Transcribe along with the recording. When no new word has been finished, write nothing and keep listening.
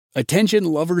Attention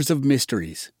lovers of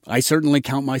mysteries. I certainly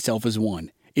count myself as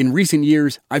one. In recent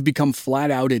years, I've become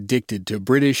flat-out addicted to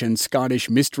British and Scottish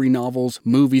mystery novels,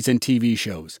 movies, and TV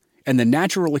shows. And the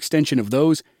natural extension of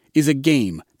those is a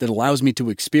game that allows me to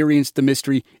experience the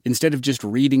mystery instead of just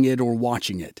reading it or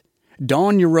watching it.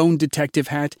 Don your own detective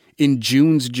hat in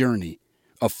June's Journey,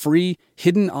 a free,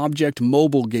 hidden object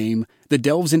mobile game that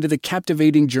delves into the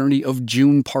captivating journey of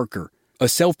June Parker, a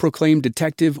self-proclaimed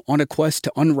detective on a quest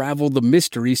to unravel the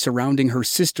mystery surrounding her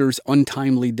sister's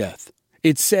untimely death.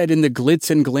 It's set in the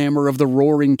glitz and glamour of the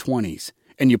Roaring '20s,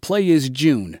 and you play as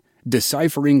June,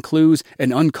 deciphering clues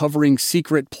and uncovering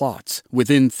secret plots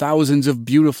within thousands of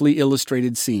beautifully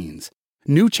illustrated scenes.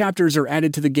 New chapters are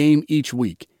added to the game each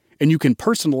week, and you can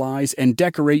personalize and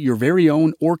decorate your very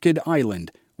own Orchid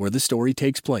Island, where the story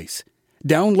takes place.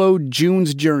 Download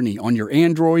June's Journey on your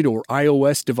Android or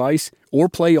iOS device, or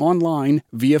play online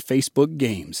via Facebook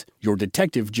Games. Your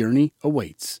detective journey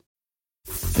awaits.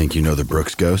 Think you know the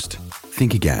Brooks Ghost?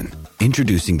 Think again.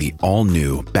 Introducing the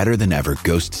all-new, better-than-ever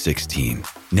Ghost 16.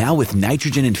 Now with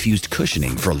nitrogen-infused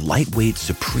cushioning for lightweight,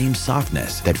 supreme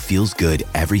softness that feels good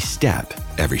every step,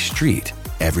 every street,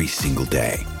 every single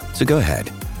day. So go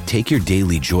ahead, take your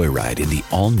daily joyride in the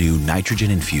all-new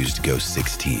nitrogen-infused Ghost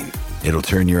 16. It'll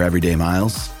turn your everyday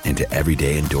miles into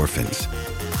everyday endorphins.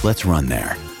 Let's run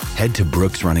there. Head to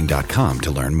brooksrunning.com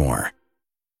to learn more.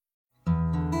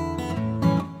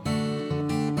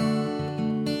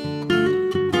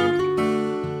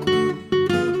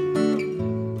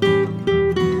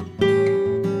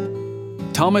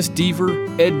 Thomas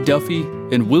Deaver, Ed Duffy,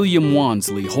 and William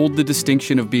Wansley hold the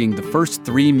distinction of being the first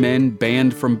three men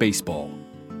banned from baseball.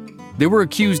 They were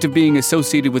accused of being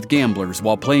associated with gamblers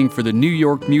while playing for the New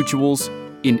York Mutuals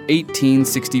in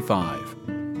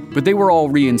 1865, but they were all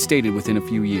reinstated within a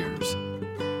few years.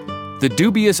 The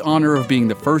dubious honor of being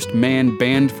the first man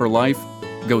banned for life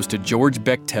goes to George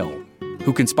Bechtel,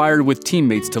 who conspired with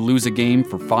teammates to lose a game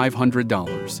for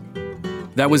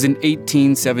 $500. That was in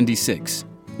 1876,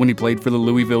 when he played for the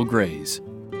Louisville Grays.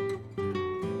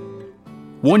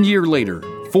 1 year later,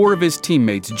 4 of his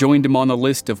teammates joined him on the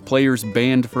list of players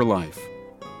banned for life.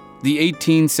 The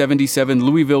 1877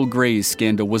 Louisville Grays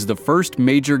scandal was the first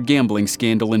major gambling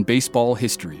scandal in baseball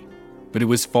history, but it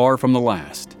was far from the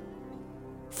last.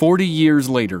 40 years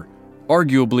later,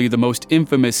 arguably the most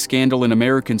infamous scandal in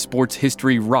American sports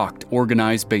history rocked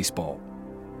organized baseball.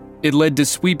 It led to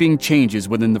sweeping changes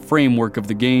within the framework of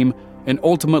the game and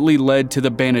ultimately led to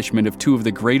the banishment of 2 of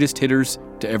the greatest hitters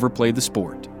to ever play the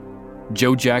sport,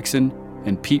 Joe Jackson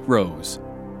and Pete Rose.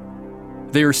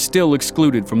 They are still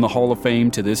excluded from the Hall of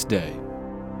Fame to this day.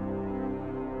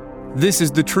 This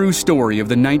is the true story of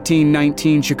the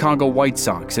 1919 Chicago White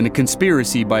Sox and a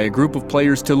conspiracy by a group of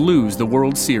players to lose the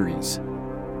World Series.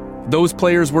 Those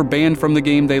players were banned from the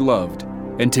game they loved,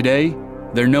 and today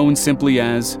they're known simply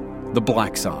as the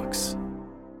Black Sox.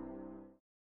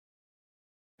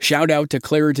 Shout out to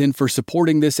Claritin for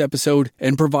supporting this episode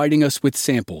and providing us with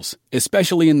samples,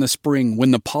 especially in the spring when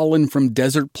the pollen from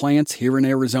desert plants here in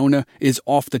Arizona is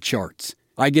off the charts.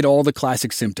 I get all the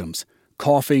classic symptoms: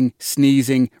 coughing,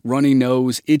 sneezing, runny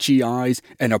nose, itchy eyes,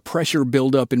 and a pressure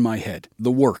buildup in my head.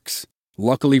 The works.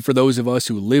 Luckily for those of us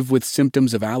who live with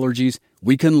symptoms of allergies,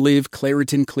 we can live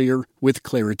Claritin Clear with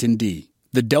Claritin D.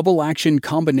 The double-action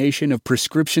combination of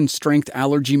prescription-strength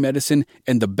allergy medicine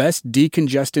and the best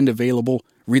decongestant available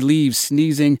relieves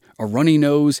sneezing, a runny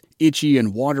nose, itchy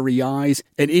and watery eyes,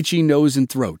 an itchy nose and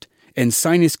throat, and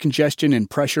sinus congestion and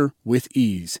pressure with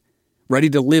ease. Ready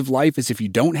to live life as if you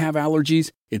don't have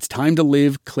allergies? It's time to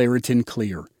live Claritin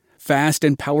Clear. Fast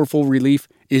and powerful relief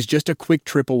is just a quick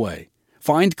trip away.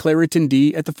 Find Claritin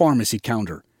D at the pharmacy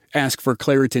counter. Ask for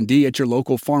Claritin D at your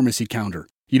local pharmacy counter.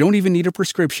 You don't even need a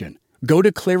prescription. Go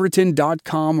to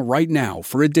Claritin.com right now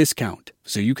for a discount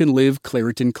so you can live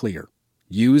Claritin Clear.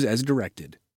 Use as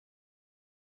directed.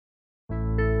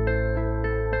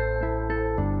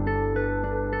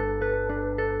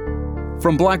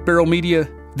 From Black Barrel Media,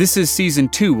 this is Season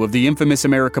 2 of the Infamous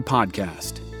America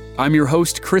podcast. I'm your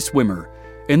host, Chris Wimmer,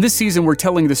 and this season we're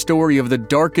telling the story of the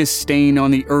darkest stain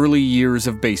on the early years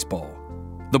of baseball,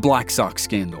 the Black Sox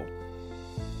scandal.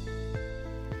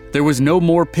 There was no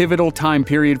more pivotal time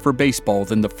period for baseball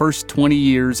than the first 20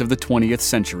 years of the 20th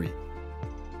century.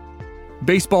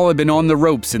 Baseball had been on the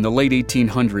ropes in the late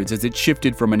 1800s as it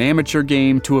shifted from an amateur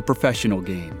game to a professional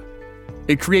game.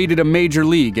 It created a major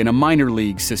league and a minor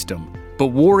league system, but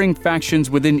warring factions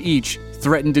within each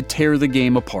threatened to tear the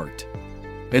game apart.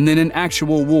 And then an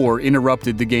actual war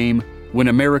interrupted the game when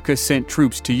America sent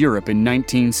troops to Europe in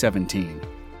 1917.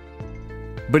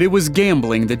 But it was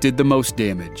gambling that did the most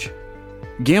damage.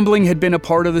 Gambling had been a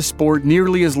part of the sport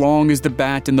nearly as long as the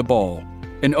bat and the ball,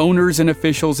 and owners and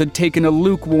officials had taken a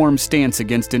lukewarm stance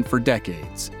against it for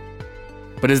decades.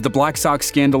 But as the Black Sox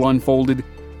scandal unfolded,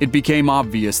 it became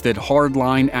obvious that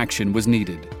hardline action was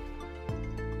needed.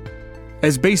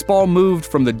 As baseball moved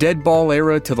from the dead ball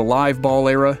era to the live ball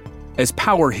era, as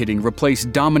power hitting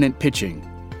replaced dominant pitching,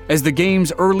 as the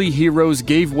game's early heroes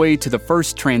gave way to the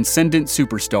first transcendent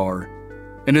superstar,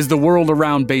 and as the world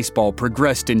around baseball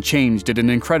progressed and changed at an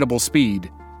incredible speed,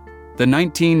 the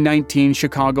 1919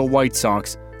 Chicago White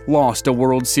Sox lost a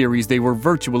World Series they were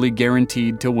virtually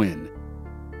guaranteed to win.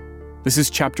 This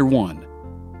is Chapter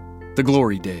 1, The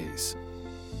Glory Days.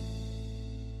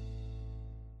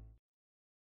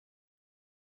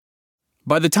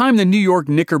 By the time the New York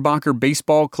Knickerbocker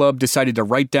Baseball Club decided to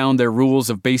write down their rules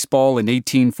of baseball in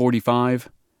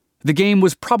 1845, the game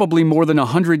was probably more than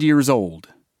 100 years old.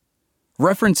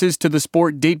 References to the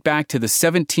sport date back to the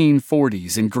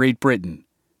 1740s in Great Britain.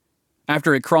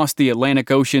 After it crossed the Atlantic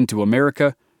Ocean to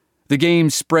America, the game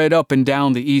spread up and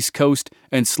down the East Coast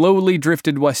and slowly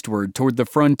drifted westward toward the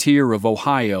frontier of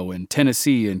Ohio and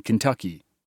Tennessee and Kentucky.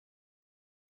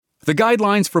 The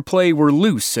guidelines for play were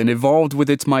loose and evolved with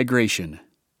its migration.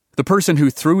 The person who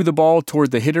threw the ball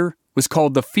toward the hitter was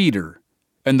called the feeder,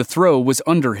 and the throw was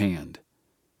underhand.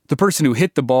 The person who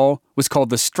hit the ball was called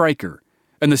the striker,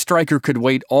 and the striker could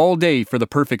wait all day for the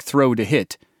perfect throw to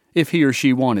hit, if he or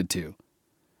she wanted to.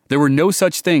 There were no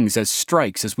such things as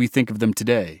strikes as we think of them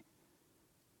today.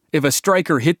 If a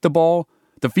striker hit the ball,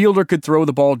 the fielder could throw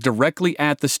the ball directly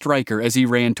at the striker as he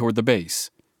ran toward the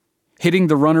base. Hitting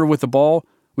the runner with the ball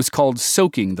was called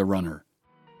soaking the runner.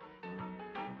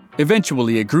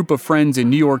 Eventually, a group of friends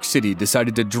in New York City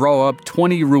decided to draw up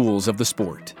 20 rules of the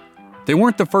sport. They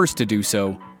weren't the first to do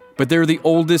so, but they're the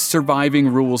oldest surviving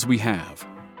rules we have.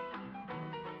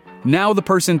 Now the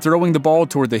person throwing the ball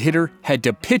toward the hitter had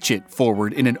to pitch it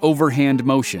forward in an overhand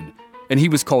motion, and he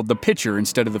was called the pitcher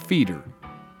instead of the feeder.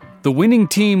 The winning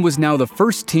team was now the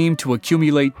first team to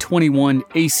accumulate 21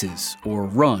 aces, or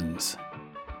runs.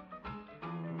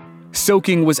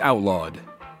 Soaking was outlawed.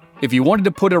 If you wanted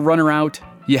to put a runner out,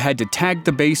 you had to tag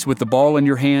the base with the ball in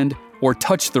your hand or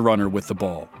touch the runner with the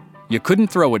ball. You couldn't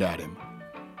throw it at him.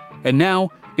 And now,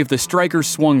 if the striker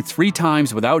swung 3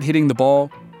 times without hitting the ball,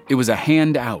 it was a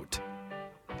hand out.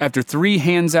 After 3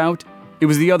 hands out, it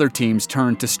was the other team's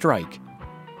turn to strike,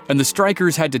 and the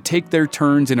strikers had to take their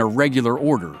turns in a regular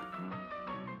order.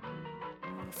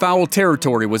 Foul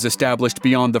territory was established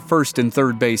beyond the first and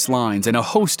third base lines and a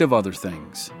host of other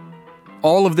things.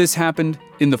 All of this happened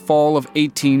in the fall of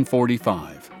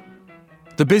 1845.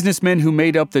 The businessmen who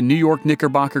made up the New York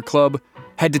Knickerbocker Club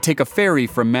had to take a ferry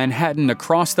from Manhattan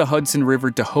across the Hudson River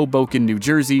to Hoboken, New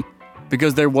Jersey,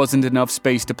 because there wasn't enough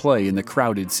space to play in the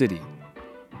crowded city.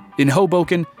 In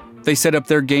Hoboken, they set up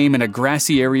their game in a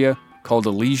grassy area called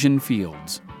Elysian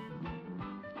Fields.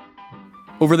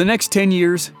 Over the next 10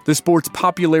 years, the sport's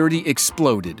popularity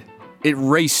exploded. It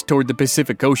raced toward the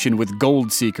Pacific Ocean with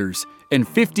gold seekers, and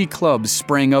 50 clubs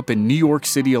sprang up in New York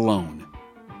City alone.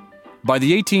 By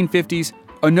the 1850s,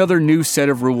 another new set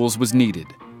of rules was needed.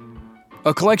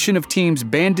 A collection of teams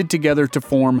banded together to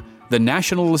form the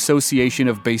National Association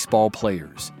of Baseball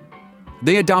Players.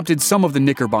 They adopted some of the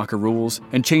Knickerbocker rules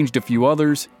and changed a few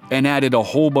others and added a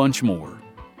whole bunch more.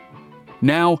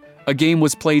 Now, a game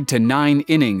was played to 9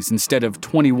 innings instead of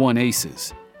 21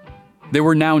 aces. There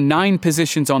were now 9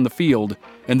 positions on the field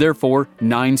and therefore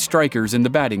 9 strikers in the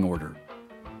batting order.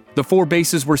 The 4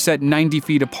 bases were set 90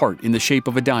 feet apart in the shape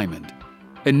of a diamond,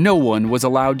 and no one was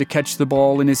allowed to catch the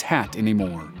ball in his hat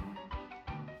anymore.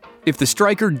 If the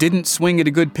striker didn't swing at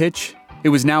a good pitch, it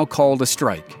was now called a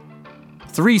strike.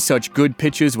 3 such good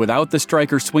pitches without the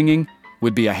striker swinging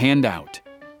would be a hand out.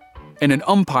 And an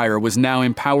umpire was now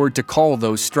empowered to call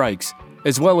those strikes,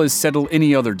 as well as settle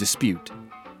any other dispute.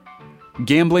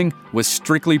 Gambling was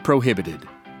strictly prohibited.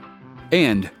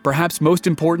 And, perhaps most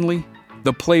importantly,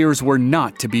 the players were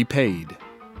not to be paid.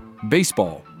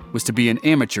 Baseball was to be an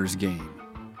amateur's game.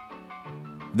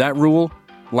 That rule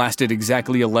lasted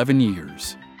exactly 11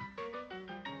 years.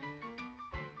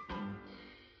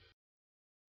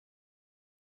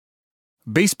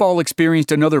 Baseball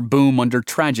experienced another boom under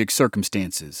tragic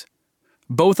circumstances.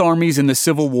 Both armies in the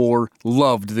Civil War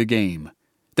loved the game.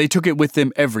 They took it with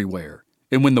them everywhere,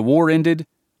 and when the war ended,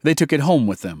 they took it home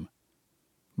with them.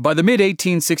 By the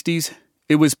mid-1860s,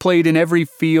 it was played in every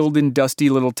field and dusty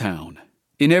little town,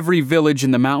 in every village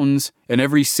in the mountains, and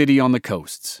every city on the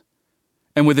coasts.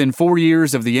 And within 4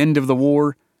 years of the end of the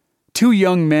war, 2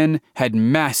 young men had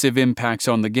massive impacts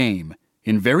on the game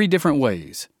in very different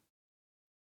ways.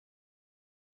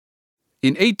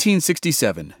 In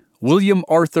 1867, William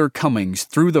Arthur Cummings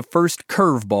threw the first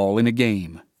curveball in a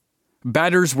game.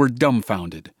 Batters were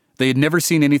dumbfounded. They had never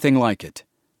seen anything like it.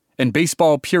 And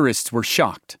baseball purists were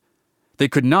shocked. They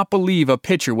could not believe a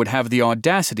pitcher would have the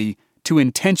audacity to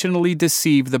intentionally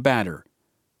deceive the batter.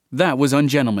 That was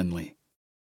ungentlemanly.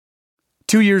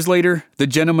 2 years later, the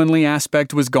gentlemanly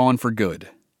aspect was gone for good.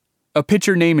 A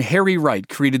pitcher named Harry Wright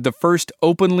created the first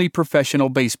openly professional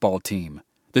baseball team,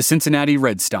 the Cincinnati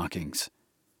Red Stockings.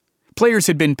 Players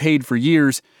had been paid for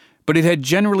years, but it had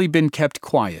generally been kept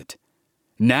quiet.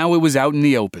 Now it was out in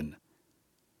the open.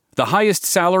 The highest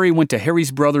salary went to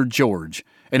Harry's brother George,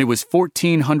 and it was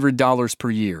 $1,400 per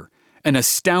year, an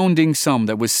astounding sum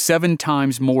that was 7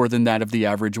 times more than that of the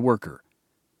average worker.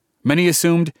 Many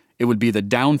assumed it would be the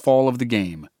downfall of the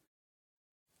game.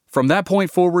 From that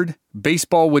point forward,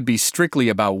 baseball would be strictly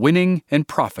about winning and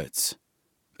profits.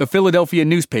 A Philadelphia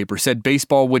newspaper said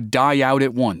baseball would die out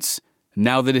at once,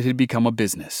 now that it had become a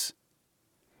business.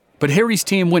 But Harry's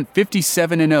team went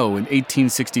 57-0 in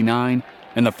 1869,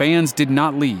 and the fans did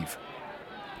not leave.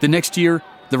 The next year,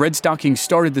 the Red Stockings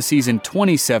started the season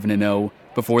 27-0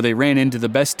 before they ran into the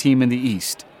best team in the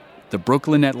East, the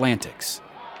Brooklyn Atlantics.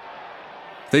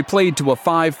 They played to a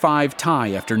 5-5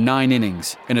 tie after 9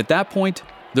 innings, and at that point,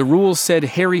 the rules said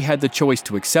Harry had the choice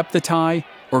to accept the tie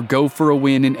or go for a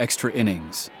win in extra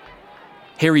innings.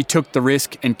 Harry took the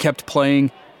risk and kept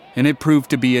playing, and it proved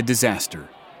to be a disaster.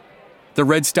 The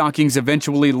Red Stockings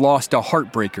eventually lost a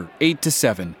heartbreaker,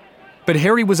 8-7, but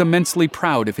Harry was immensely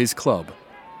proud of his club.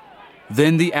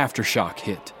 Then the aftershock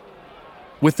hit.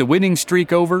 With the winning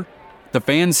streak over, the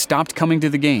fans stopped coming to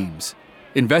the games,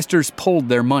 investors pulled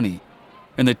their money,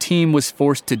 and the team was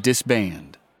forced to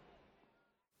disband.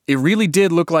 It really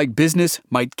did look like business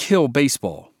might kill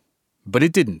baseball, but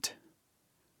it didn't.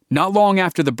 Not long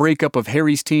after the breakup of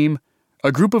Harry's team,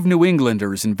 a group of New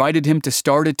Englanders invited him to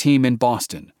start a team in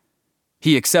Boston.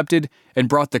 He accepted and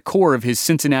brought the core of his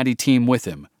Cincinnati team with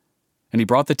him, and he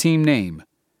brought the team name.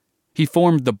 He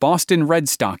formed the Boston Red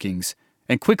Stockings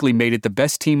and quickly made it the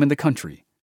best team in the country.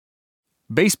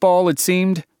 Baseball, it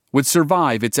seemed, would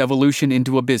survive its evolution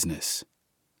into a business.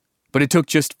 But it took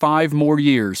just 5 more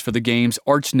years for the game's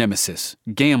arch nemesis,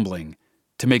 gambling,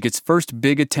 to make its first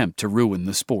big attempt to ruin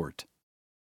the sport.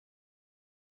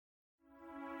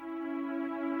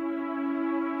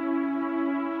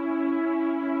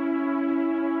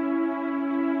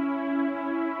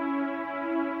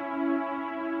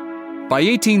 By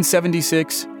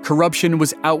 1876, corruption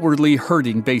was outwardly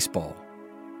hurting baseball.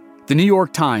 The New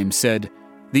York Times said,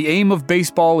 "The aim of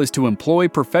baseball is to employ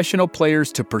professional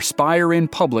players to perspire in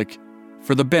public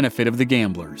for the benefit of the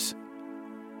gamblers."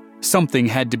 Something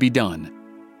had to be done.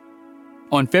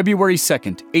 On February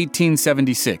 2,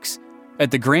 1876,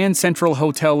 at the Grand Central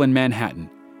Hotel in Manhattan,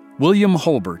 William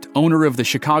Holbert, owner of the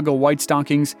Chicago White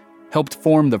Stockings, helped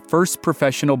form the first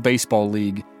professional baseball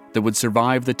league that would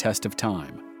survive the test of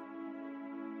time.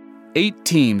 8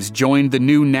 teams joined the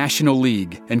new National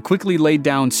League and quickly laid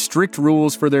down strict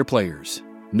rules for their players.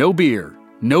 No beer,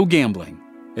 no gambling,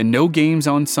 and no games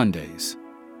on Sundays.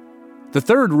 The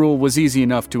third rule was easy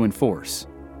enough to enforce.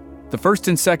 The first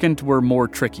and second were more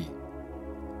tricky.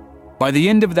 By the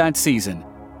end of that season,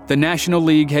 the National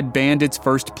League had banned its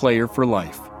first player for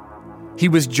life. He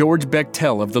was George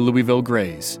Bechtel of the Louisville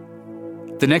Grays.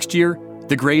 The next year,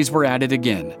 the Grays were at it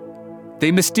again.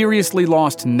 They mysteriously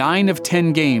lost 9 of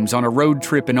 10 games on a road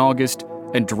trip in August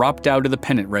and dropped out of the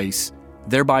pennant race,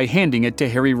 thereby handing it to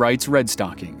Harry Wright's Red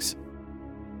Stockings.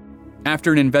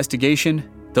 After an investigation,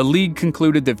 the league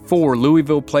concluded that 4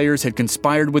 Louisville players had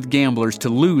conspired with gamblers to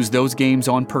lose those games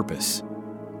on purpose.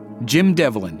 Jim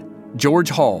Devlin,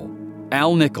 George Hall,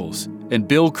 Al Nichols, and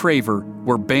Bill Craver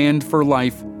were banned for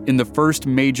life in the first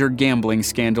major gambling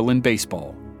scandal in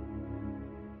baseball.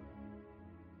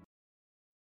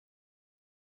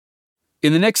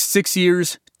 In the next 6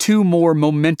 years, 2 more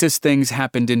momentous things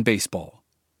happened in baseball.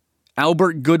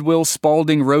 Albert Goodwill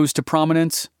Spaulding rose to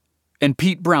prominence, and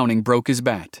Pete Browning broke his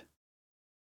bat.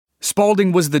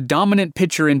 Spaulding was the dominant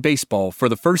pitcher in baseball for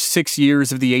the first 6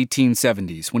 years of the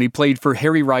 1870s when he played for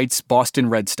Harry Wright's Boston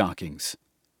Red Stockings.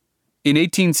 In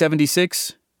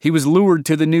 1876, he was lured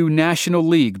to the new National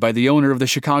League by the owner of the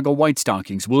Chicago White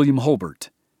Stockings, William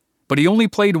Holbert. But he only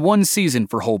played 1 season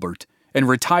for Holbert and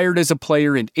retired as a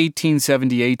player in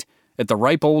 1878 at the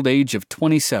ripe old age of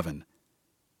 27.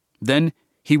 Then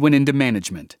he went into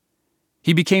management.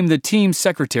 He became the team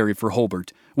secretary for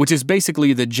Holbert, which is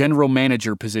basically the general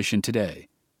manager position today.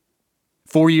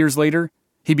 4 years later,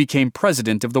 he became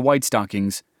president of the White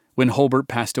Stockings when Holbert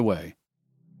passed away.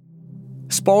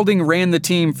 Spaulding ran the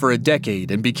team for a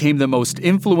decade and became the most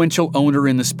influential owner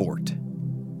in the sport.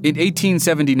 In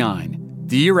 1879,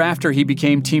 The year after he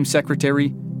became team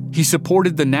secretary, he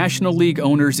supported the National League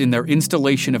owners in their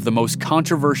installation of the most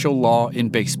controversial law in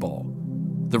baseball,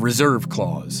 the Reserve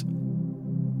Clause.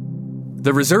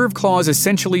 The Reserve Clause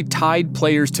essentially tied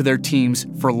players to their teams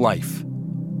for life.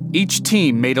 Each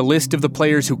team made a list of the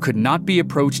players who could not be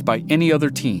approached by any other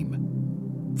team.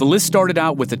 The list started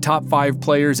out with the top 5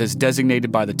 players as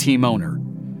designated by the team owner.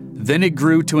 Then it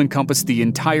grew to encompass the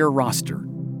entire roster.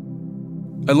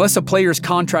 Unless a player's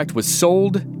contract was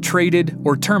sold, traded,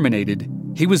 or terminated,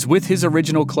 he was with his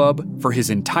original club for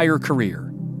his entire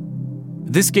career.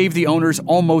 This gave the owners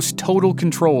almost total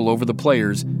control over the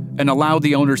players and allowed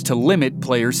the owners to limit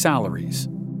players' salaries.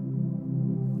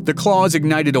 The clause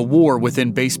ignited a war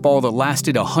within baseball that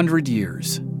lasted 100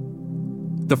 years.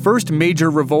 The first major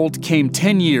revolt came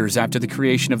 10 years after the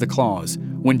creation of the clause,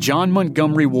 when John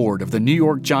Montgomery Ward of the New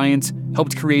York Giants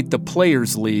helped create the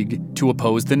Players' League to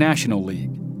oppose the National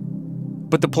League.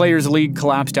 But the Players' League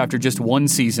collapsed after just one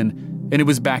season, and it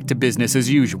was back to business as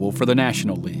usual for the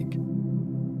National League.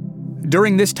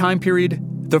 During this time period,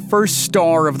 the first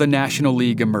star of the National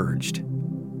League emerged.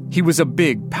 He was a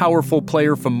big, powerful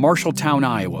player from Marshalltown,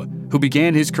 Iowa, who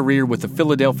began his career with the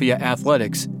Philadelphia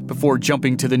Athletics before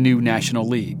jumping to the new National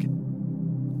League.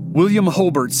 William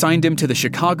Holbert signed him to the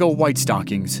Chicago White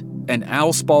Stockings, and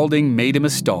Al Spalding made him a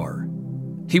star.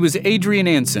 He was Adrian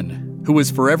Anson, who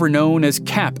was forever known as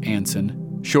Cap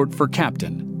Anson, short for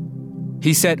captain.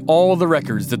 He set all the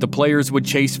records that the players would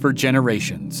chase for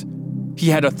generations. He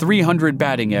had a .300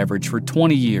 batting average for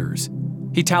 20 years.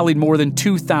 He tallied more than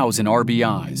 2,000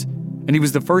 RBIs, and he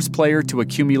was the first player to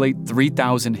accumulate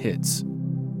 3,000 hits.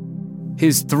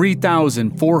 His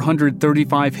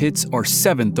 3,435 hits are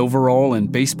 7th overall in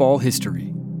baseball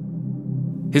history.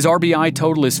 His RBI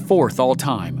total is 4th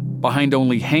all-time, behind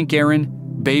only Hank Aaron,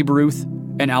 Babe Ruth,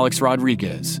 and Alex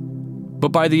Rodriguez.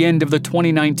 But by the end of the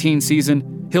 2019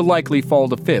 season, he'll likely fall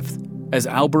to 5th as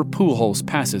Albert Pujols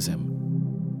passes him.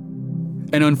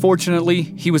 And unfortunately,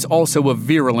 he was also a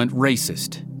virulent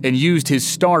racist and used his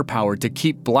star power to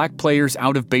keep black players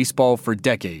out of baseball for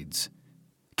decades.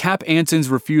 Cap Anson's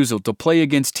refusal to play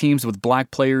against teams with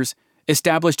black players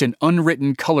established an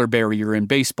unwritten color barrier in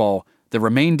baseball that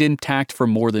remained intact for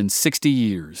more than 60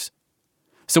 years.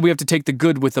 So we have to take the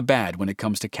good with the bad when it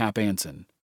comes to Cap Anson.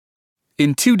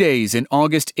 In 2 days in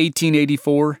August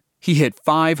 1884, he hit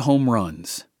 5 home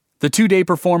runs. The 2-day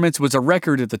performance was a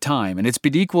record at the time, and it's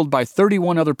been equaled by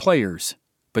 31 other players,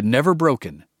 but never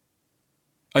broken.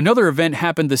 Another event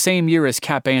happened the same year as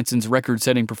Cap Anson's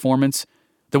record-setting performance,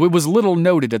 though it was little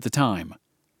noted at the time.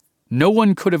 No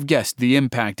one could have guessed the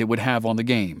impact it would have on the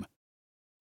game.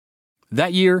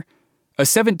 That year, a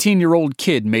 17-year-old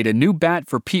kid made a new bat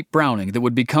for Pete Browning that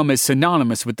would become as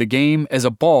synonymous with the game as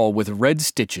a ball with red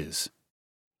stitches.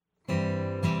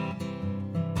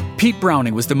 Pete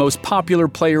Browning was the most popular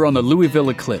player on the Louisville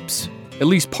Eclipse, at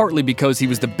least partly because he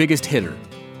was the biggest hitter.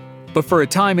 But for a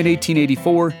time in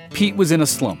 1884, Pete was in a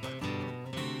slump.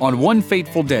 On one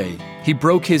fateful day, he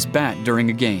broke his bat during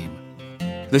a game.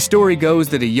 The story goes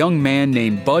that a young man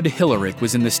named Bud Hillerick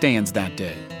was in the stands that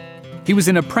day. He was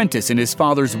an apprentice in his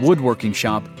father's woodworking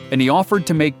shop, and he offered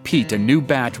to make Pete a new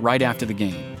bat right after the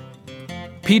game.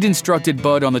 Pete instructed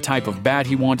Bud on the type of bat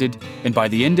he wanted, and by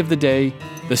the end of the day,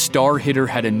 the star hitter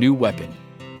had a new weapon.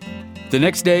 The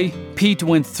next day, Pete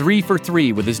went 3 for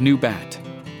 3 with his new bat.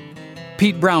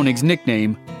 Pete Browning's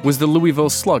nickname was the Louisville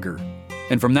Slugger,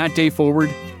 and from that day forward,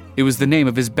 it was the name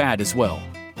of his bat as well.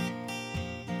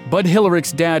 Bud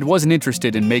Hillerick's dad wasn't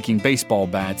interested in making baseball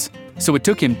bats, so it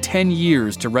took him 10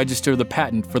 years to register the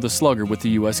patent for the Slugger with the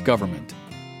U.S. government.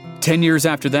 10 years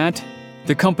after that,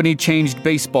 the company changed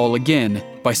baseball again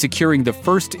by securing the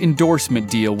first endorsement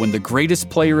deal when the greatest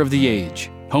player of the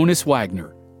age, Honus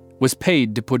Wagner, was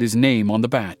paid to put his name on the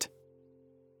bat.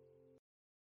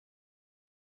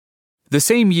 The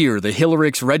same year the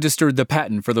Hillericks registered the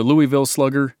patent for the Louisville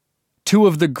Slugger, 2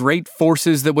 of the great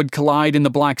forces that would collide in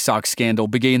the Black Sox scandal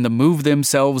began to move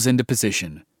themselves into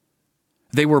position.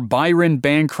 They were Byron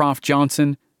Bancroft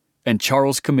Johnson and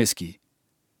Charles Comiskey.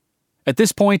 At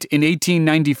this point in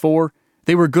 1894,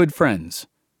 they were good friends.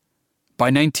 By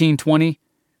 1920,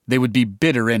 they would be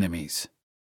bitter enemies.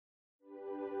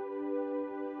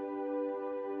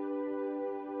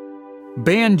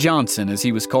 Ban Johnson, as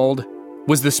he was called,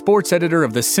 was the sports editor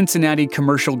of the Cincinnati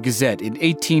Commercial Gazette in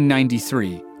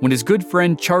 1893 when his good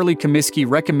friend Charlie Comiskey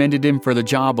recommended him for the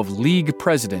job of league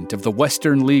president of the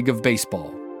Western League of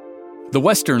Baseball. The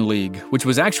Western League, which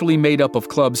was actually made up of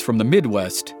clubs from the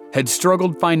Midwest, had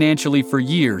struggled financially for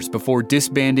years before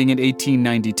disbanding in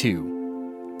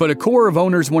 1892. But a core of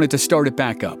owners wanted to start it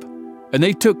back up, and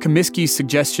they took Comiskey's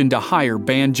suggestion to hire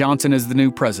Ban Johnson as the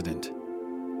new president.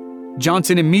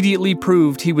 Johnson immediately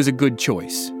proved he was a good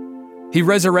choice. He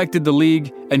resurrected the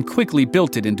league and quickly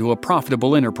built it into a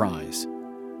profitable enterprise.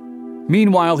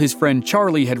 Meanwhile, his friend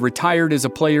Charlie had retired as a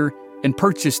player and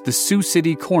purchased the Sioux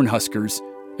City Cornhuskers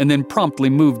and then promptly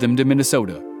moved them to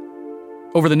Minnesota.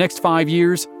 Over the next 5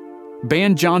 years,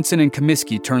 Ban Johnson and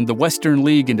Comiskey turned the Western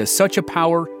League into such a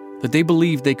power that they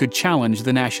believed they could challenge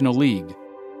the National League.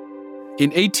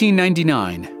 In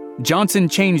 1899, Johnson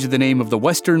changed the name of the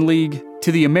Western League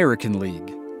to the American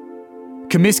League.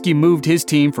 Comiskey moved his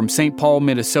team from St. Paul,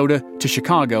 Minnesota to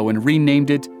Chicago and renamed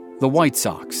it the White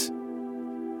Sox.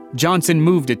 Johnson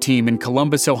moved a team in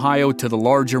Columbus, Ohio to the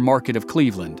larger market of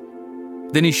Cleveland.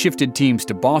 Then he shifted teams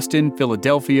to Boston,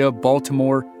 Philadelphia,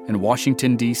 Baltimore, and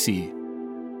Washington, D.C.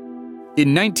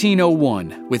 In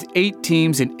 1901, with 8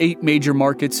 teams in 8 major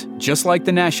markets, just like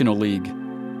the National League,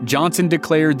 Johnson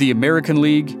declared the American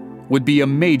League would be a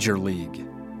major league.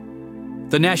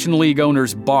 The National League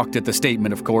owners balked at the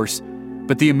statement, of course,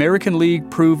 but the American League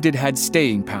proved it had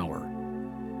staying power.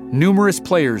 Numerous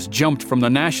players jumped from the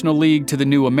National League to the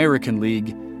new American League,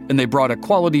 and they brought a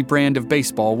quality brand of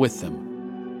baseball with them.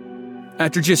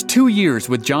 After just 2 years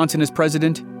with Johnson as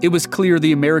president, it was clear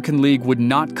the American League would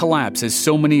not collapse as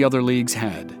so many other leagues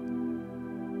had.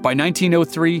 By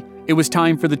 1903, it was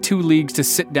time for the 2 leagues to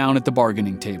sit down at the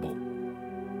bargaining table.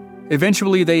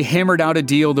 Eventually, they hammered out a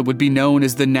deal that would be known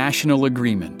as the National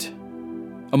Agreement.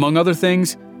 Among other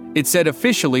things, it said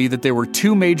officially that there were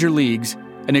 2 major leagues,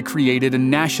 and it created a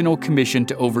national commission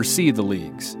to oversee the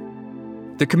leagues.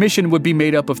 The commission would be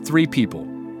made up of 3 people: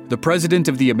 the president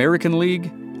of the American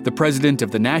League, the president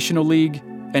of the National League,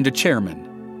 and a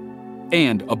chairman.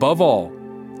 And, above all,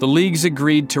 the leagues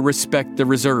agreed to respect the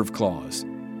reserve clause.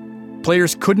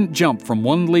 Players couldn't jump from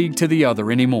one league to the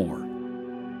other anymore.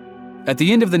 At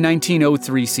the end of the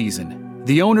 1903 season,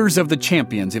 the owners of the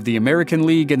champions of the American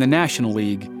League and the National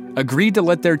League agreed to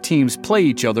let their teams play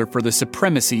each other for the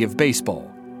supremacy of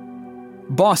baseball.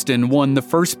 Boston won the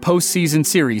first postseason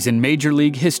series in Major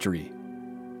League history,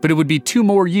 but it would be 2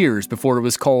 more years before it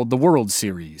was called the World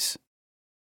Series.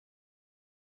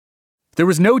 There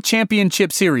was no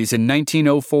championship series in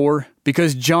 1904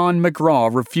 because John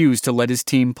McGraw refused to let his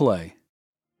team play.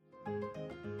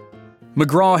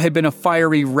 McGraw had been a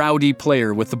fiery, rowdy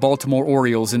player with the Baltimore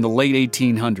Orioles in the late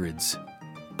 1800s.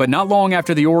 But not long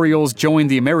after the Orioles joined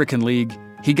the American League,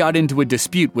 he got into a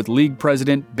dispute with league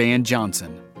president Ban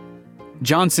Johnson.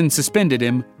 Johnson suspended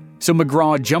him, so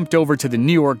McGraw jumped over to the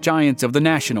New York Giants of the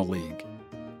National League.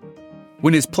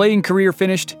 When his playing career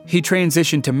finished, he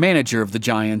transitioned to manager of the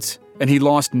Giants, and he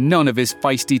lost none of his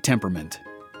feisty temperament.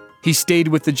 He stayed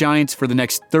with the Giants for the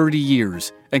next 30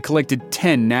 years and collected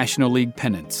 10 National League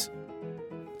pennants.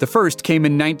 The first came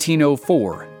in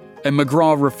 1904, and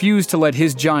McGraw refused to let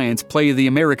his Giants play the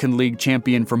American League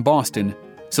champion from Boston,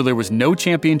 so there was no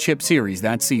championship series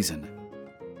that season.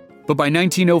 But by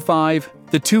 1905,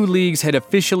 the 2 leagues had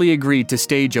officially agreed to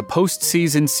stage a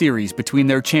postseason series between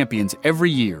their champions every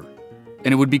year,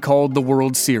 and it would be called the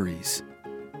World Series.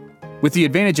 With the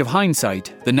advantage of hindsight,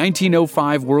 the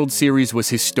 1905 World Series was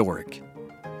historic.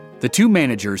 The 2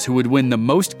 managers who would win the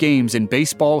most games in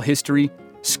baseball history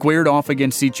squared off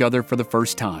against each other for the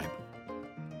first time.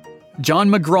 John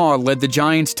McGraw led the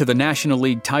Giants to the National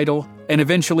League title and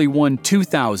eventually won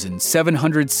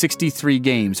 2,763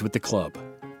 games with the club.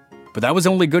 But that was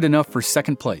only good enough for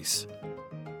second place.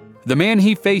 The man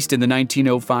he faced in the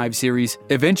 1905 series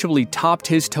eventually topped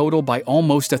his total by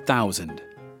almost 1,000.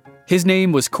 His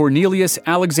name was Cornelius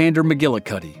Alexander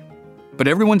McGillicuddy, but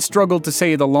everyone struggled to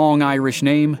say the long Irish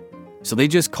name, so they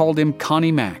just called him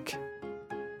Connie Mack.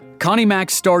 Connie Mack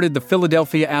started the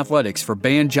Philadelphia Athletics for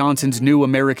Ban Johnson's new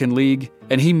American League,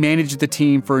 and he managed the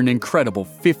team for an incredible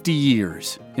 50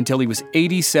 years until he was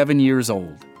 87 years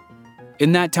old.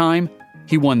 In that time,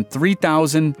 he won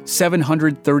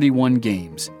 3,731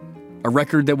 games, a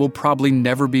record that will probably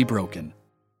never be broken.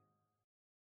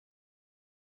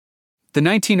 The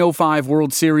 1905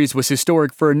 World Series was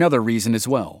historic for another reason as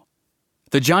well.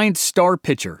 The Giants' star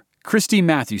pitcher, Christy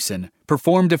Mathewson,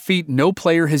 performed a feat no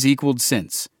player has equaled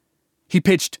since. He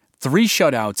pitched 3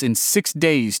 shutouts in 6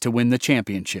 days to win the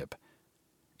championship.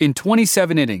 In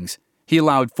 27 innings, he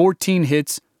allowed 14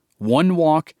 hits, 1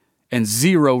 walk, and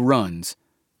 0 runs,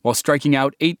 while striking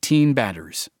out 18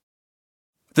 batters.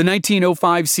 The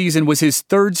 1905 season was his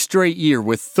 3rd straight year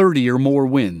with 30 or more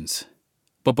wins.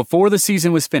 But before the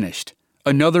season was finished,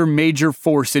 another major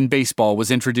force in baseball was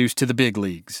introduced to the big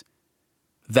leagues.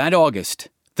 That August,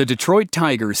 the Detroit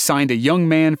Tigers signed a young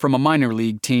man from a minor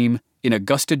league team in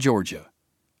Augusta, Georgia.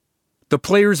 The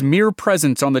player's mere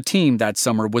presence on the team that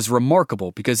summer was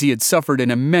remarkable because he had suffered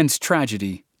an immense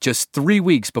tragedy just 3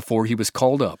 weeks before he was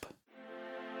called up.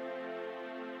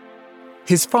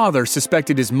 His father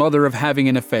suspected his mother of having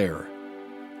an affair.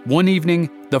 One evening,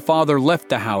 the father left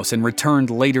the house and returned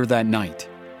later that night.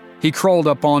 He crawled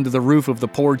up onto the roof of the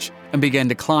porch and began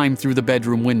to climb through the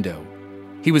bedroom window.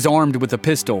 He was armed with a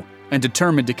pistol and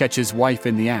determined to catch his wife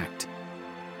in the act.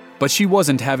 But she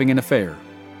wasn't having an affair.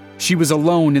 She was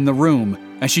alone in the room,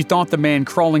 and she thought the man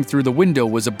crawling through the window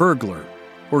was a burglar,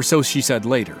 or so she said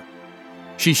later.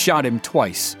 She shot him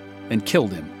twice and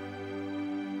killed him.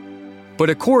 But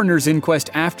a coroner's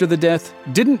inquest after the death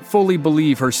didn't fully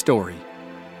believe her story.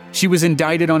 She was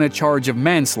indicted on a charge of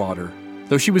manslaughter,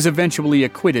 though she was eventually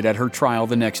acquitted at her trial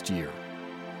the next year.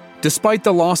 Despite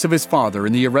the loss of his father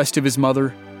and the arrest of his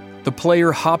mother, the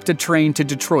player hopped a train to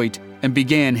Detroit and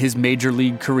began his major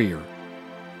league career.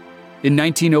 In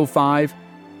 1905,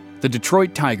 the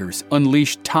Detroit Tigers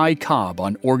unleashed Ty Cobb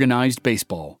on organized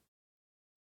baseball.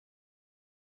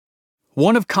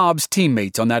 One of Cobb's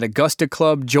teammates on that Augusta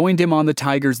club joined him on the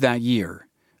Tigers that year,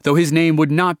 though his name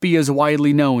would not be as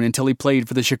widely known until he played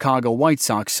for the Chicago White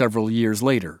Sox several years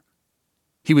later.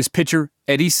 He was pitcher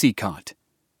Eddie Seacott.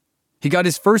 He got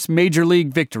his first major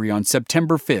league victory on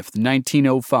September 5,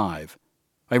 1905,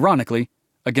 ironically,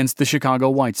 against the Chicago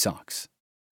White Sox.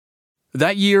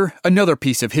 That year, another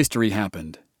piece of history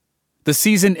happened. The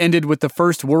season ended with the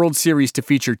first World Series to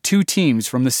feature two teams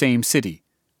from the same city,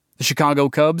 the Chicago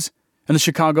Cubs and the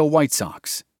Chicago White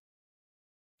Sox.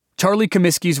 Charlie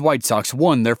Comiskey's White Sox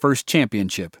won their first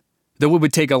championship, though it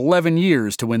would take 11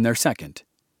 years to win their second.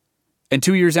 And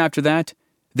 2 years after that,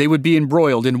 they would be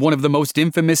embroiled in one of the most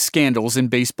infamous scandals in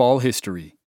baseball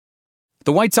history.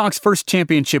 The White Sox first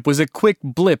championship was a quick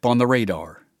blip on the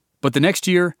radar, but the next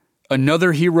year,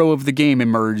 another hero of the game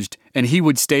emerged, and he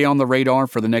would stay on the radar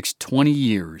for the next 20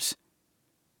 years.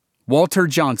 Walter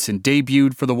Johnson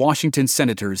debuted for the Washington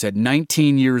Senators at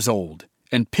 19 years old,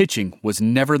 and pitching was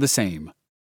never the same.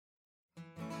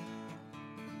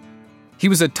 He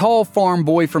was a tall farm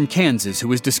boy from Kansas who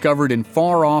was discovered in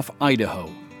far-off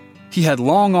Idaho. He had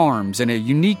long arms and a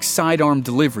unique sidearm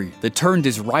delivery that turned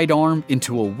his right arm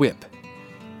into a whip.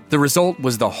 The result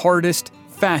was the hardest,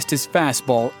 fastest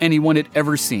fastball anyone had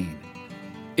ever seen.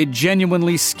 It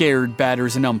genuinely scared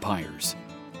batters and umpires.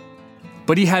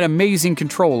 But he had amazing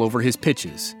control over his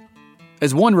pitches.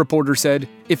 As one reporter said,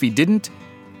 if he didn't,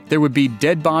 there would be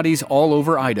dead bodies all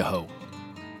over Idaho.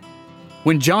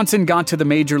 When Johnson got to the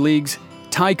major leagues,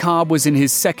 Ty Cobb was in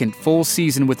his second full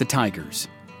season with the Tigers.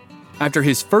 After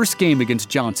his first game against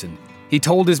Johnson, he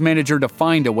told his manager to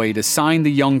find a way to sign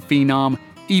the young phenom,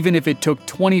 even if it took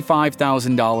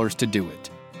 $25,000 to do it.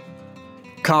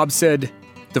 Cobb said,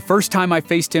 "The first time I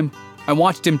faced him, I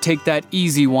watched him take that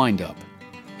easy windup.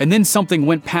 And then something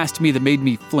went past me that made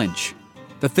me flinch.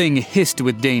 The thing hissed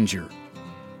with danger.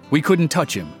 We couldn't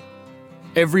touch him.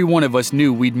 Every one of us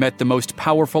knew we'd met the most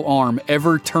powerful arm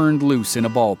ever turned loose in a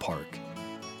ballpark."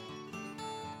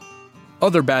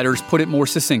 Other batters put it more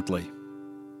succinctly.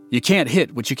 You can't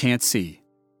hit what you can't see.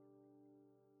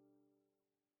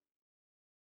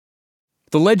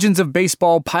 The legends of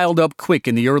baseball piled up quick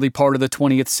in the early part of the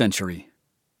 20th century.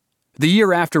 The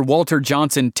year after Walter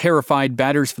Johnson terrified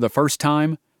batters for the first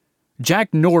time,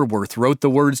 Jack Norworth wrote the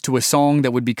words to a song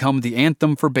that would become the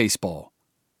anthem for baseball,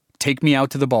 "Take Me Out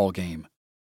to the Ball Game."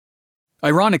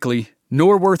 Ironically,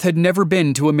 Norworth had never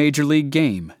been to a major league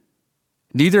game.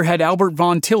 Neither had Albert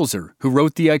von Tilzer, who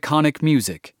wrote the iconic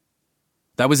music.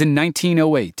 That was in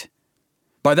 1908.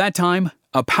 By that time,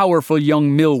 a powerful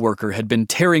young mill worker had been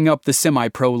tearing up the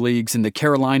semi-pro leagues in the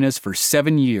Carolinas for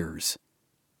 7 years.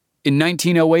 In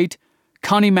 1908,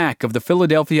 Connie Mack of the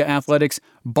Philadelphia Athletics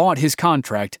bought his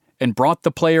contract and brought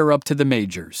the player up to the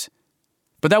majors.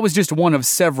 But that was just one of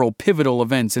several pivotal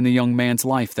events in the young man's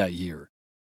life that year.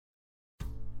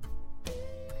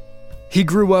 He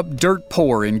grew up dirt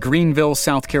poor in Greenville,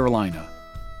 South Carolina.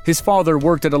 His father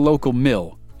worked at a local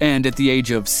mill, and at the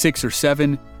age of 6 or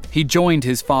 7, he joined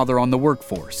his father on the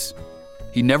workforce.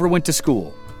 He never went to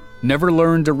school, never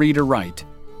learned to read or write,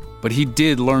 but he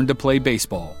did learn to play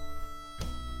baseball.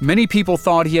 Many people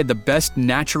thought he had the best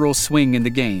natural swing in the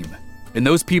game, and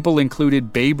those people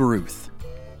included Babe Ruth.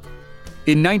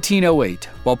 In 1908,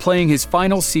 while playing his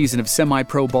final season of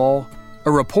semi-pro ball,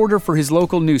 a reporter for his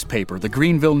local newspaper, the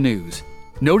Greenville News,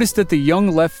 noticed that the young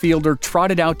left fielder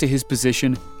trotted out to his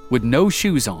position with no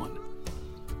shoes on.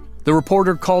 The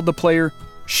reporter called the player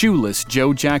Shoeless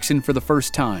Joe Jackson for the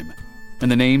first time,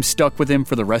 and the name stuck with him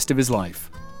for the rest of his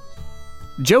life.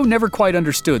 Joe never quite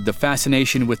understood the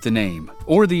fascination with the name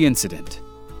or the incident.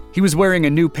 He was wearing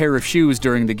a new pair of shoes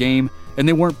during the game, and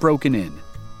they weren't broken in.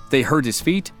 They hurt his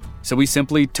feet, so he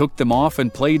simply took them off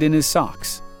and played in his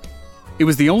socks. It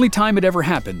was the only time it ever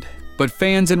happened, but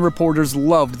fans and reporters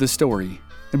loved the story.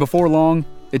 and before long,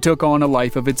 it took on a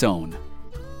life of its own.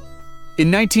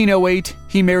 In 1908,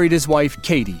 he married his wife,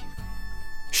 Katie.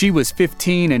 She was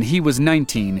 15 and he was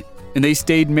 19, and they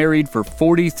stayed married for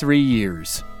 43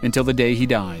 years, until the day he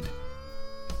died.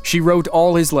 She wrote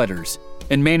all his letters,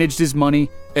 and managed his money,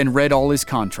 and read all his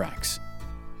contracts.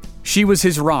 She was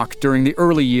his rock during the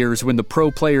early years when the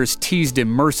pro players teased him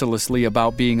mercilessly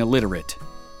about being illiterate,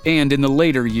 and in the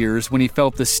later years when he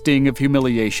felt the sting of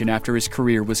humiliation after his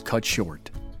career was cut short.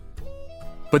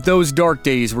 But those dark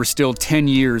days were still 10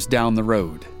 years down the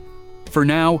road. For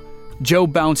now, Joe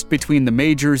bounced between the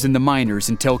majors and the minors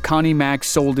until Connie Mack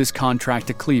sold his contract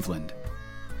to Cleveland.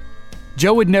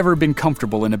 Joe had never been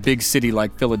comfortable in a big city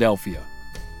like Philadelphia.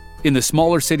 In the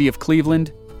smaller city of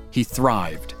Cleveland, he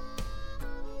thrived.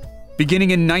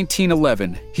 Beginning in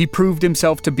 1911, he proved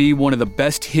himself to be one of the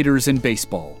best hitters in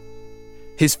baseball.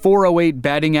 His .408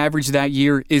 batting average that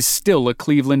year is still a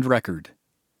Cleveland record.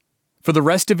 For the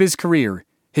rest of his career,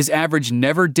 his average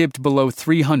never dipped below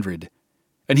 300,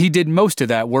 and he did most of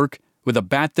that work with a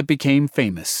bat that became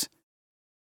famous.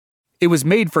 It was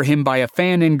made for him by a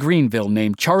fan in Greenville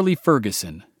named Charlie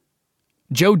Ferguson.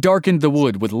 Joe darkened the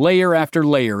wood with layer after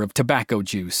layer of tobacco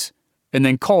juice, and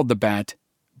then called the bat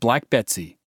Black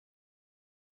Betsy.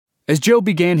 As Joe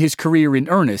began his career in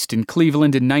earnest in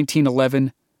Cleveland in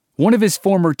 1911, one of his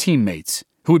former teammates,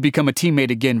 who would become a teammate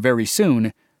again very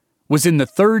soon, was in the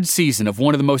third season of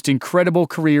one of the most incredible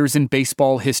careers in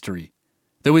baseball history,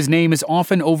 though his name is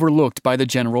often overlooked by the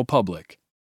general public.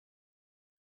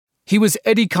 He was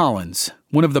Eddie Collins,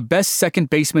 one of the best second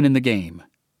basemen in the game.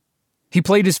 He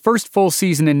played his first full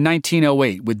season in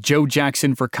 1908 with Joe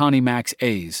Jackson for Connie Mack's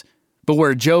A's, but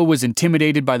where Joe was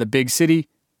intimidated by the big city,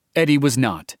 Eddie was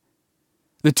not.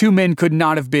 The two men could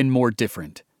not have been more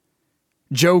different.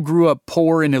 Joe grew up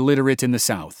poor and illiterate in the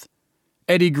South.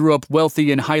 Eddie grew up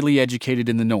wealthy and highly educated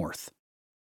in the North.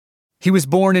 He was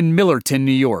born in Millerton,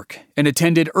 New York, and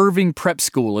attended Irving Prep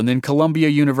School and then Columbia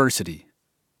University.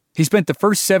 He spent the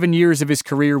first 7 years of his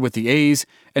career with the A's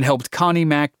and helped Connie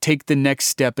Mack take the next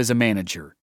step as a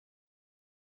manager.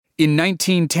 In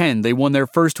 1910, they won their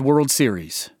first World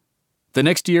Series. The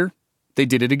next year, they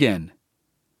did it again.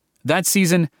 That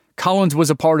season, Collins was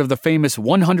a part of the famous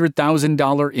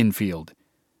 $100,000 infield.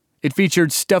 It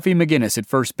featured Stuffy McGinnis at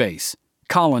first base,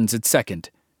 Collins at second,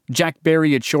 Jack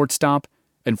Berry at shortstop,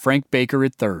 and Frank Baker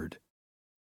at third.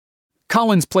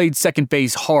 Collins played second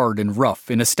base hard and rough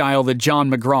in a style that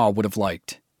John McGraw would have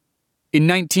liked. In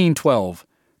 1912,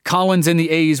 Collins and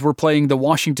the A's were playing the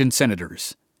Washington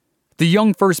Senators. The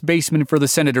young first baseman for the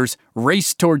Senators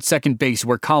raced toward second base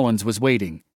where Collins was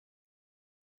waiting.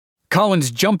 Collins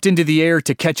jumped into the air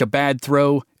to catch a bad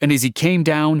throw, and as he came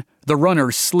down, the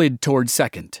runner slid toward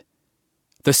second.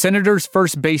 The Senators'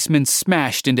 first baseman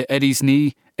smashed into Eddie's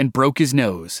knee and broke his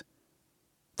nose.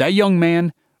 That young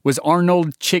man was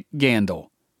Arnold Chick Gandil.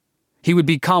 He would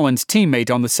be Collins'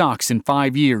 teammate on the Sox in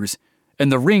 5 years,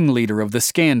 and the ringleader of the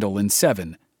scandal in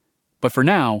 7. But for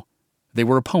now, they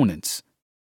were opponents.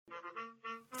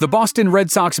 The Boston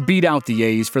Red Sox beat out the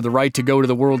A's for the right to go to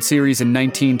the World Series in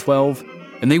 1912,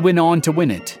 and they went on to win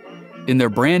it in their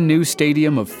brand new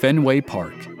stadium of Fenway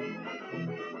Park.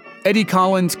 Eddie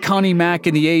Collins, Connie Mack,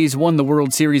 and the A's won the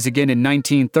World Series again in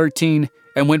 1913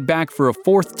 and went back for a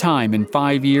 4th time in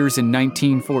 5 years in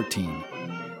 1914.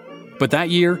 But that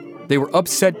year, they were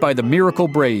upset by the Miracle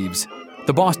Braves,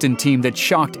 the Boston team that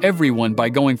shocked everyone by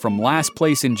going from last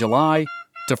place in July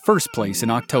to first place in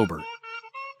October.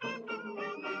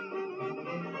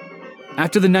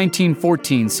 After the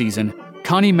 1914 season,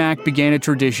 Connie Mack began a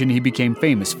tradition he became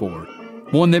famous for,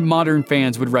 one that modern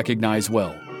fans would recognize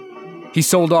well. He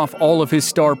sold off all of his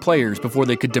star players before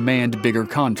they could demand bigger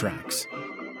contracts.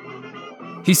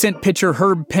 He sent pitcher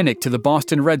Herb Pennock to the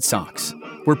Boston Red Sox,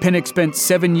 where Pennock spent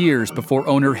 7 years before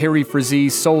owner Harry Frazee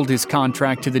sold his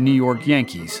contract to the New York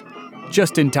Yankees,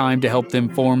 just in time to help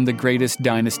them form the greatest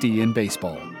dynasty in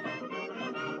baseball.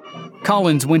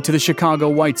 Collins went to the Chicago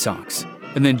White Sox,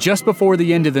 and then just before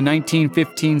the end of the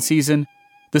 1915 season,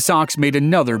 the Sox made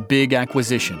another big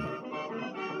acquisition.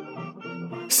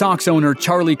 Sox owner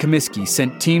Charlie Comiskey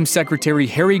sent team secretary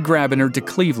Harry Grabiner to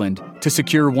Cleveland to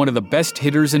secure one of the best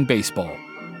hitters in baseball,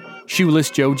 Shoeless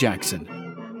Joe Jackson.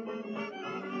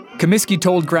 Comiskey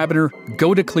told Grabiner,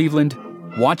 "Go to Cleveland,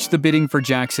 watch the bidding for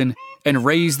Jackson, and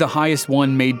raise the highest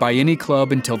one made by any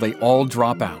club until they all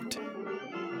drop out."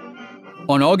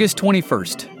 On August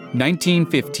 21st,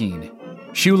 1915,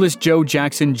 Shoeless Joe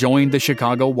Jackson joined the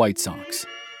Chicago White Sox.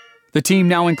 The team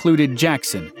now included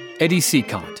Jackson, Eddie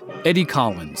Seacott, Eddie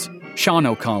Collins,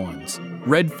 Shawno Collins,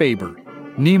 Red Faber,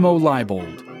 Nemo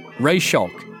Leibold, Ray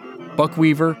Schulk, Buck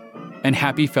Weaver, and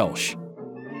Happy Felsch.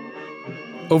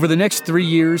 Over the next 3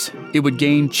 years, it would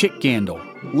gain Chick Gandil,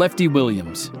 Lefty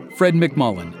Williams, Fred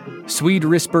McMullen, Swede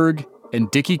Risberg,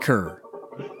 and Dickie Kerr.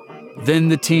 Then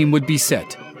the team would be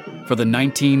set for the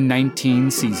 1919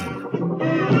 season.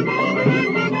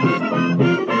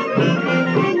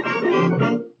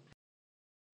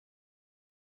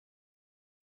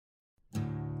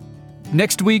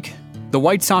 Next week, the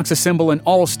White Sox assemble an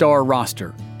all-star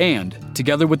roster and,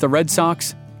 together with the Red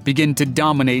Sox, begin to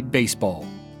dominate baseball.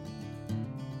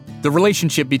 The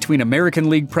relationship between American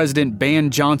League President Ban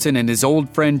Johnson and his old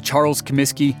friend Charles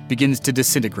Comiskey begins to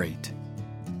disintegrate.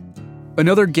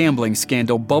 Another gambling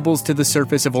scandal bubbles to the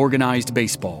surface of organized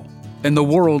baseball, and the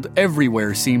world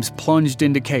everywhere seems plunged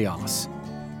into chaos.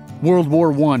 World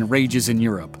War I rages in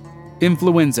Europe.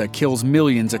 Influenza kills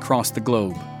millions across the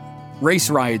globe. Race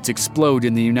riots explode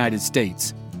in the United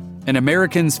States, and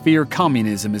Americans fear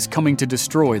communism is coming to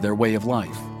destroy their way of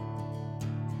life.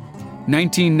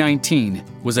 1919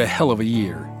 was a hell of a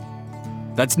year.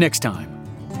 That's next time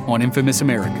on Infamous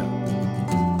America.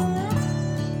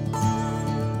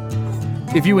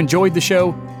 If you enjoyed the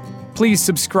show, please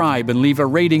subscribe and leave a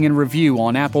rating and review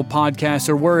on Apple Podcasts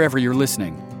or wherever you're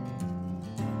listening.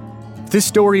 This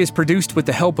story is produced with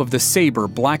the help of the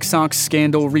SABR Black Sox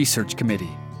Scandal Research Committee.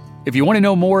 If you want to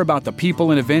know more about the people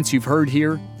and events you've heard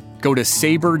here, go to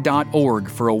sabr.org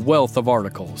for a wealth of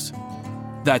articles.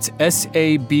 That's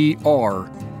SABR.org.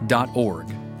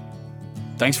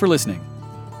 Thanks for listening.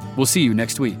 We'll see you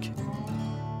next week.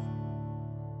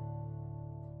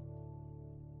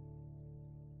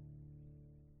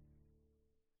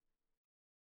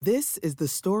 This is the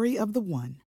story of the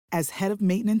one. As head of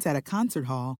maintenance at a concert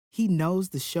hall, he knows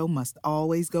the show must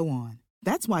always go on.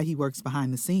 That's why he works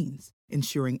behind the scenes,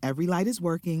 ensuring every light is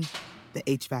working, the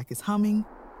HVAC is humming,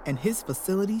 and his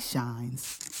facility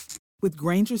shines. With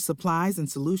Grainger's supplies and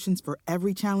solutions for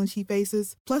every challenge he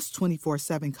faces, plus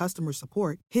 24/7 customer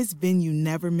support, his venue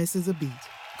never misses a beat.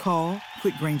 Call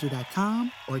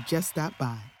quickgrainger.com or just stop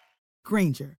by.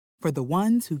 Grainger, for the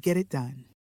ones who get it done.